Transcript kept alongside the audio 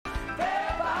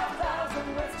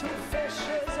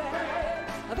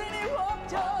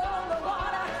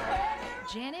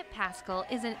Janet Paschal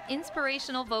is an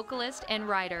inspirational vocalist and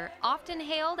writer, often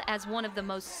hailed as one of the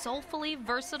most soulfully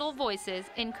versatile voices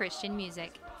in Christian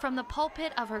music. From the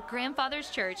pulpit of her grandfather's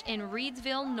church in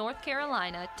Reidsville, North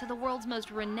Carolina, to the world's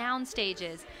most renowned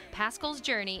stages, Paschal's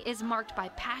journey is marked by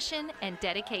passion and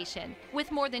dedication.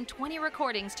 With more than 20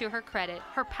 recordings to her credit,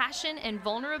 her passion and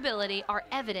vulnerability are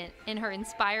evident in her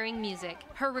inspiring music.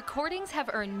 Her recordings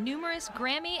have earned numerous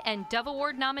Grammy and Dove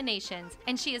Award nominations,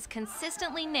 and she is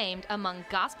consistently named among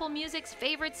gospel music's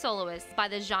favorite soloists by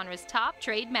the genre's top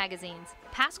trade magazines.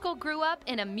 Paschal grew up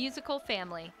in a musical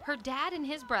family. Her dad and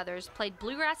his brothers played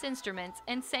bluegrass instruments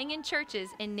and sang in churches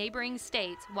in neighboring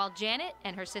states, while Janet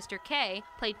and her sister Kay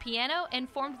played piano and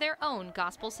formed their own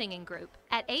gospel singing group.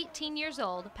 At 18 years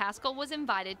old, Paschal was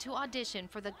invited to audition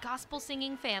for the gospel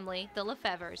singing family, the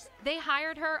Lefevres. They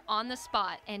hired her on the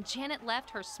spot, and Janet left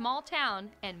her small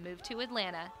town and moved to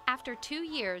Atlanta. After 2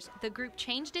 years, the group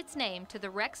changed its name to the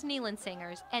Rex Nealon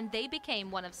Singers, and they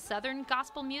became one of Southern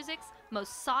gospel music's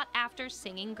most sought-after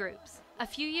singing groups. A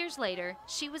few years later,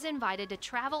 she was invited to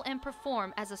travel and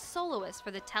perform as a soloist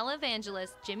for the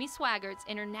televangelist Jimmy Swaggart's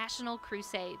international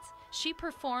crusades. She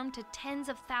performed to tens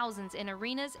of thousands in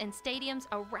arenas and stadiums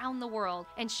around the world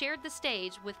and shared the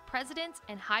stage with presidents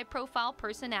and high-profile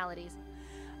personalities.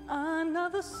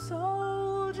 Another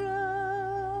soldier's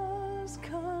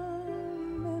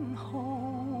coming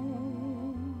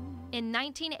home. In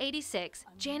 1986,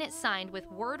 Janet signed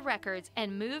with Word Records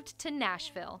and moved to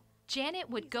Nashville. Janet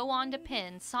would go on to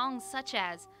pen songs such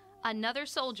as Another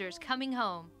Soldier's Coming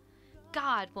Home,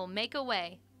 God Will Make a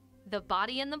Way, The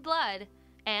Body and the Blood,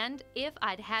 and If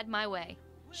I'd Had My Way.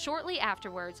 Shortly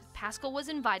afterwards, Paschal was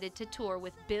invited to tour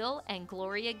with Bill and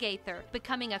Gloria Gaither,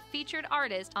 becoming a featured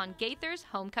artist on Gaither's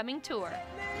Homecoming Tour.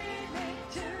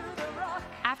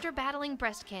 After battling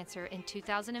breast cancer in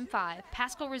 2005,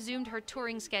 Paschal resumed her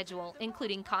touring schedule,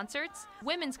 including concerts,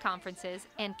 women's conferences,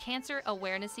 and cancer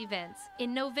awareness events.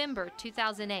 In November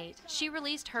 2008, she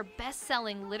released her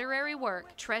best-selling literary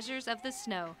work, Treasures of the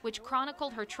Snow, which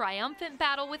chronicled her triumphant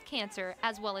battle with cancer,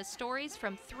 as well as stories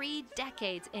from 3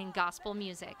 decades in gospel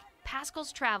music.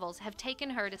 Paschal's travels have taken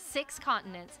her to 6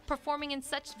 continents, performing in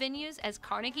such venues as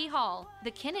Carnegie Hall,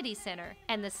 the Kennedy Center,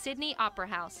 and the Sydney Opera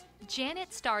House.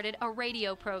 Janet started a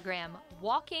radio program,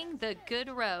 Walking the Good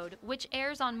Road, which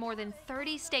airs on more than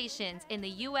 30 stations in the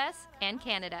U.S. and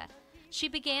Canada. She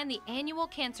began the annual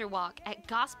Cancer Walk at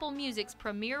gospel music's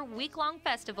premier week-long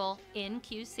festival in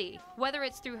QC. Whether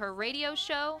it's through her radio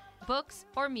show, books,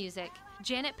 or music,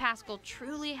 Janet Paschal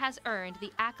truly has earned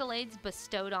the accolades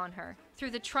bestowed on her.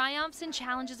 Through the triumphs and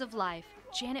challenges of life,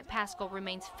 Janet Paschal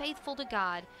remains faithful to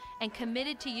God and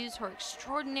committed to use her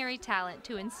extraordinary talent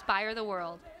to inspire the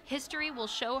world. History will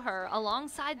show her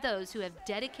alongside those who have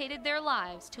dedicated their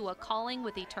lives to a calling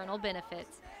with eternal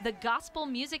benefits. The Gospel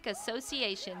Music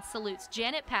Association salutes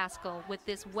Janet Paschal with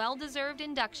this well-deserved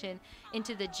induction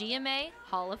into the GMA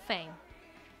Hall of Fame.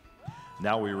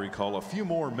 Now we recall a few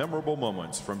more memorable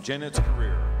moments from Janet's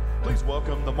career. Please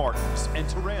welcome the Martins and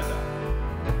Taranda.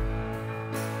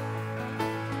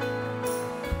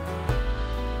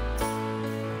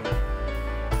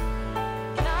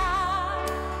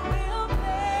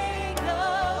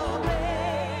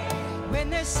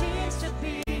 There seems to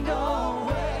be no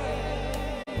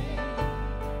way.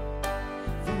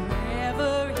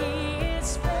 Forever He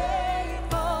is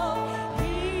faithful.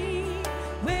 He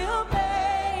will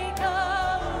make a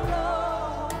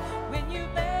road when you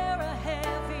bear a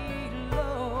heavy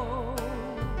load.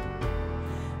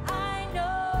 I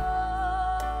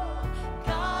know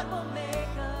God will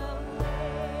make a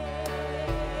way.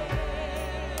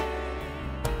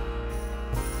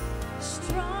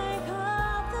 Strike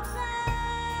up the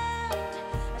band,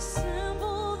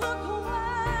 assemble the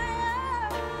choir.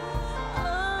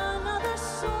 Another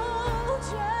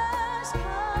soldier's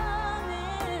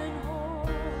coming home.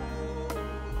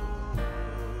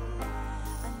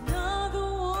 Another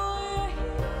warrior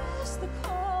hears the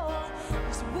call,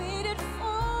 he's waited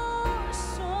for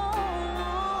so long.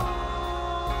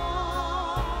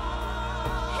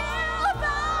 He'll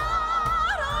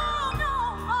battle no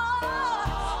more.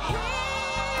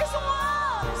 He's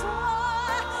won his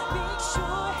war. Make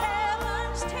sure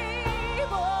heaven's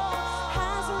table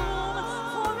has room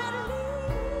for at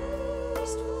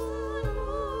least one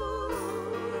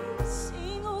more.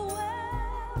 Sing a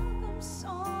welcome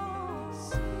song.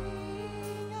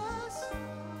 Sing a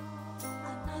song.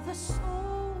 Another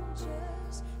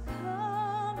soldier's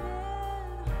coming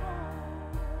home.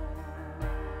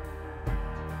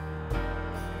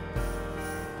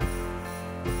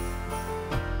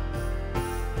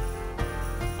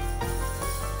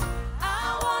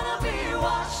 I wanna be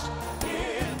washed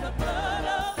in the blood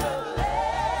of the Lamb.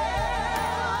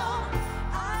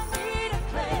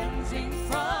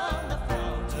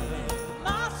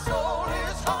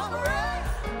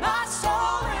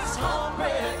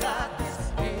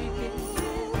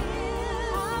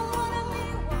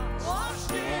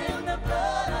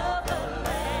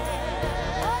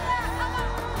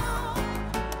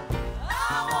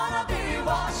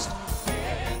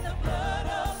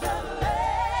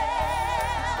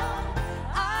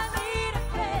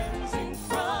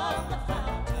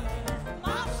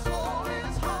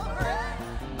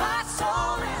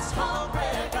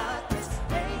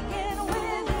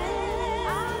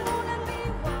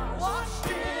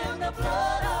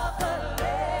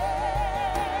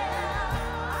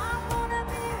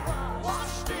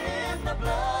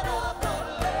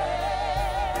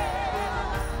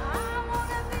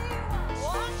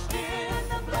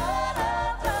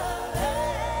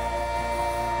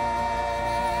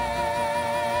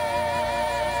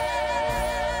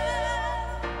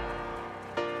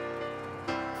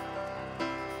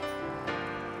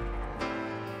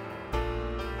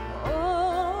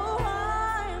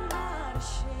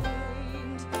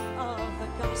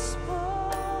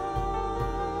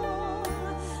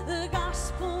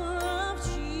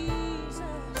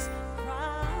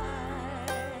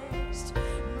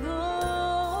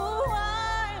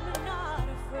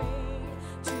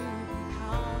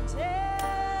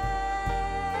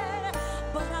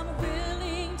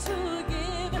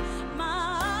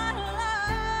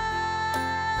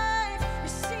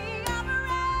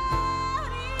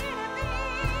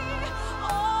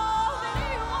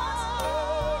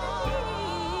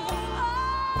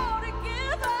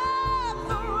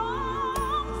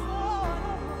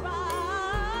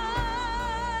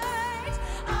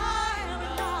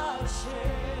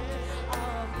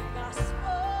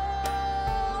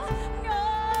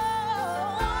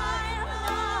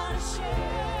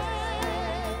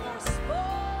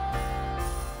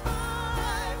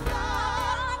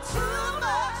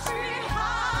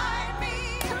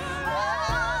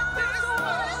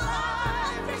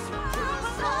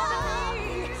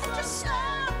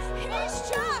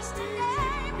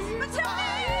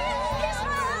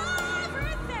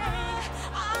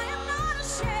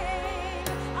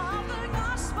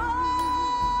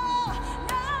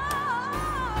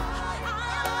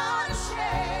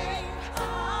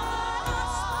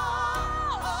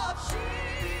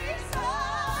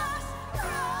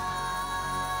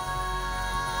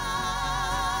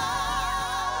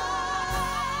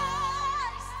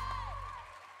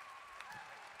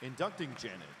 Inducting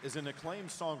Janet is an acclaimed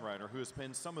songwriter who has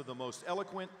penned some of the most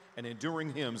eloquent and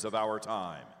enduring hymns of our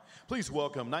time. Please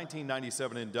welcome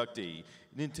 1997 inductee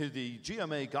into the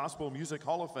GMA Gospel Music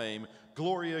Hall of Fame,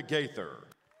 Gloria Gaither.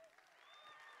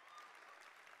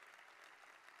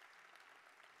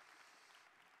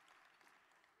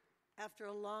 After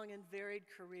a long and varied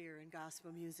career in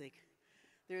gospel music,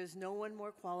 there is no one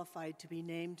more qualified to be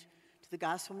named to the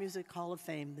Gospel Music Hall of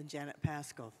Fame than Janet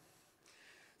Paschal.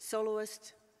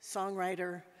 Soloist,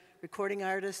 songwriter, recording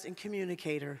artist, and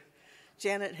communicator,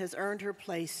 Janet has earned her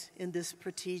place in this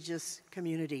prestigious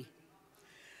community.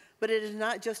 But it is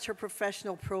not just her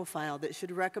professional profile that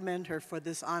should recommend her for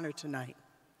this honor tonight.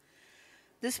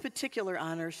 This particular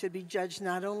honor should be judged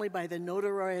not only by the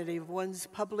notoriety of one's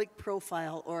public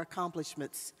profile or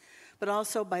accomplishments, but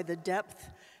also by the depth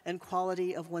and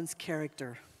quality of one's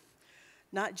character.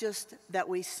 Not just that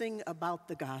we sing about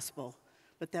the gospel,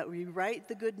 but that we write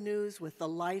the good news with the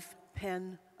life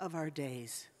pen of our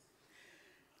days.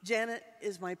 Janet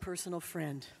is my personal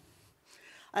friend.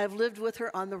 I have lived with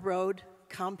her on the road,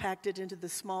 compacted into the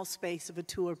small space of a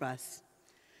tour bus.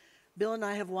 Bill and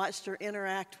I have watched her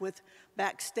interact with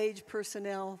backstage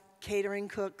personnel, catering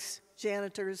cooks,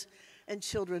 janitors, and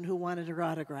children who wanted her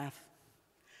autograph.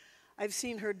 I've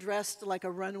seen her dressed like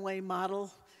a runway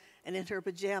model and in her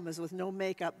pajamas with no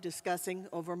makeup discussing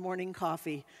over morning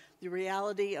coffee the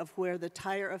reality of where the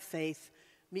tire of faith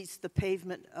meets the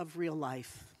pavement of real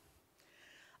life.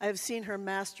 I have seen her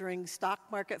mastering stock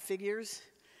market figures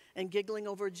and giggling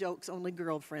over jokes only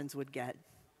girlfriends would get.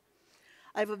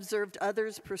 I've observed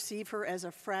others perceive her as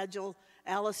a fragile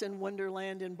Alice in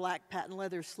Wonderland in black patent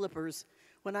leather slippers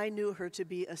when I knew her to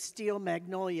be a steel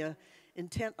magnolia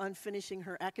intent on finishing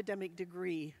her academic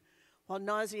degree while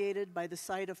nauseated by the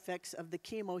side effects of the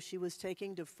chemo she was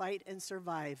taking to fight and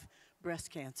survive breast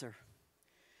cancer.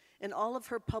 In all of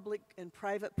her public and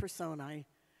private personae,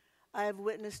 I have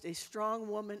witnessed a strong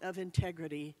woman of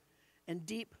integrity and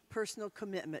deep personal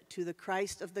commitment to the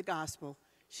Christ of the gospel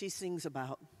she sings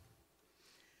about.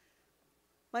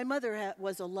 My mother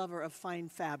was a lover of fine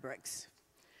fabrics.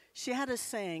 She had a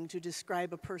saying to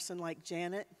describe a person like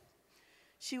Janet.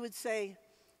 She would say,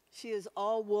 "She is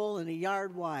all wool and a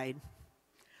yard wide."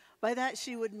 By that,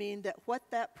 she would mean that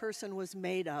what that person was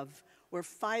made of were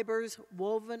fibers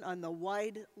woven on the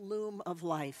wide loom of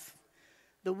life,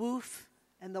 the woof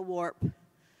and the warp,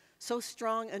 so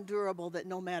strong and durable that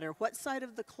no matter what side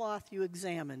of the cloth you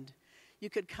examined, you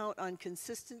could count on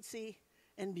consistency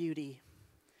and beauty.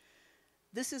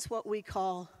 This is what we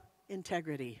call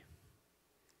integrity.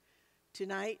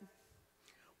 Tonight,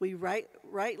 we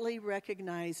rightly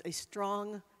recognize a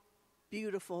strong,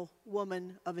 beautiful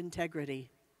woman of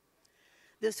integrity.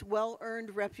 This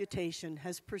well-earned reputation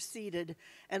has preceded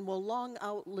and will long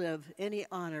outlive any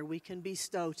honor we can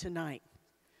bestow tonight.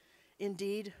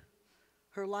 Indeed,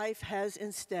 her life has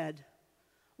instead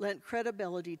lent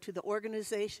credibility to the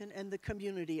organization and the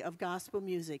community of gospel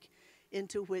music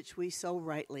into which we so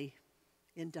rightly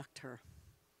induct her.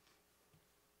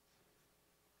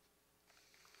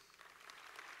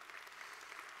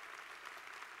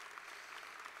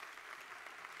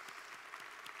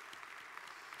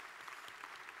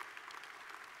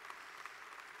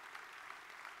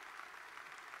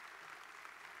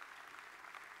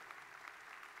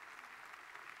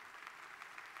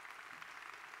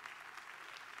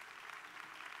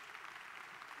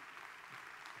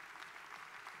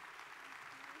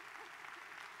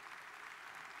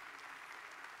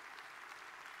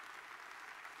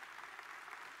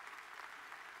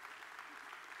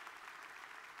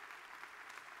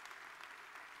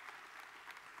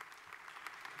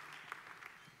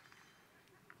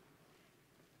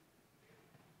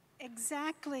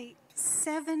 Exactly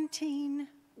 17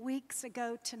 weeks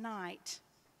ago tonight,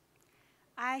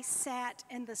 I sat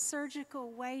in the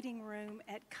surgical waiting room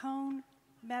at Cone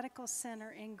Medical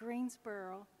Center in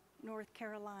Greensboro, North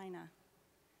Carolina.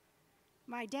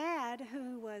 My dad,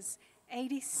 who was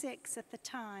 86 at the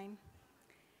time,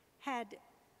 had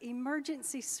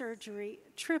emergency surgery,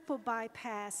 triple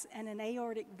bypass, and an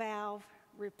aortic valve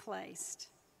replaced.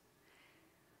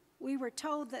 We were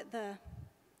told that the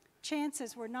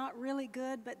chances were not really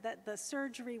good, but that the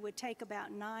surgery would take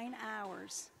about 9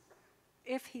 hours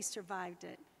if he survived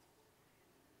it.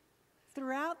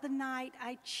 Throughout the night,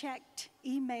 I checked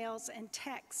emails and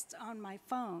texts on my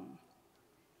phone.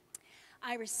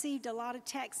 I received a lot of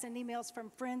texts and emails from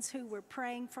friends who were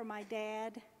praying for my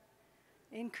dad,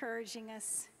 encouraging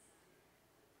us.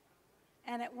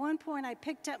 And at one point, I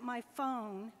picked up my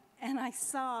phone and I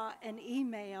saw an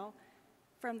email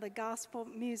from the Gospel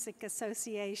Music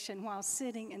Association while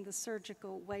sitting in the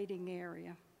surgical waiting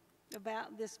area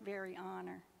about this very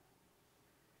honor.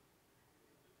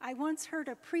 I once heard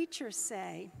a preacher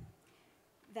say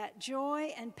that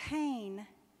joy and pain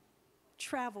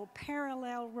travel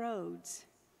parallel roads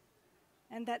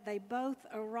and that they both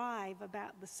arrive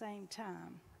about the same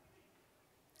time.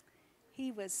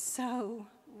 He was so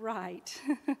right.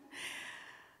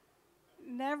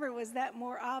 Never was that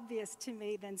more obvious to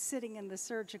me than sitting in the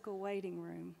surgical waiting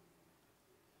room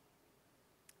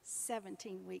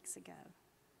 17 weeks ago.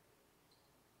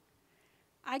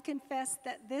 I confess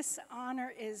that this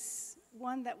honor is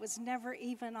one that was never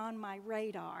even on my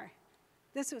radar.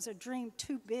 This was a dream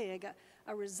too big,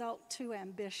 a result too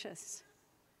ambitious.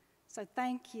 So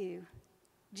thank you,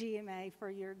 GMA, for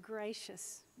your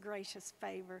gracious, gracious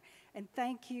favor. And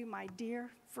thank you, my dear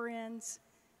friends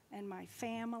and my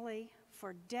family,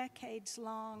 for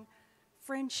decades-long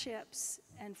friendships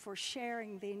and for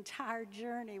sharing the entire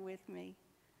journey with me.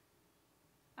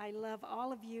 I love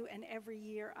all of you, and every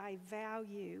year I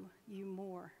value you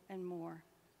more and more.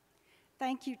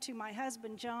 Thank you to my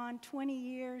husband, John, 20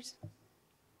 years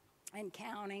and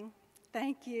counting.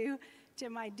 Thank you to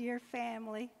my dear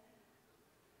family,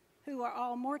 who are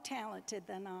all more talented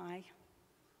than I.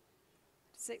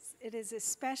 It is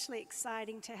especially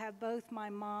exciting to have both my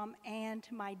mom and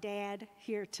my dad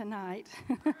here tonight.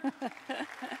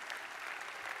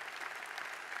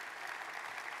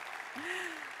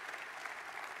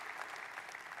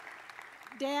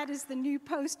 Dad is the new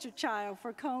poster child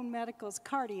for Cone Medical's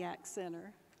Cardiac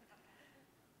Center.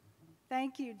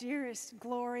 Thank you, dearest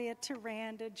Gloria,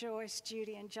 Taranda, Joyce,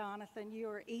 Judy, and Jonathan. You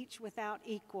are each without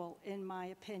equal, in my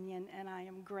opinion, and I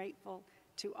am grateful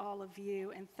to all of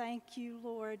you. And thank you,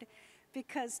 Lord,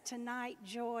 because tonight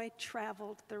joy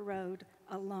traveled the road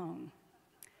alone.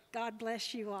 God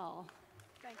bless you all.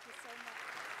 Thank you so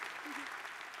much.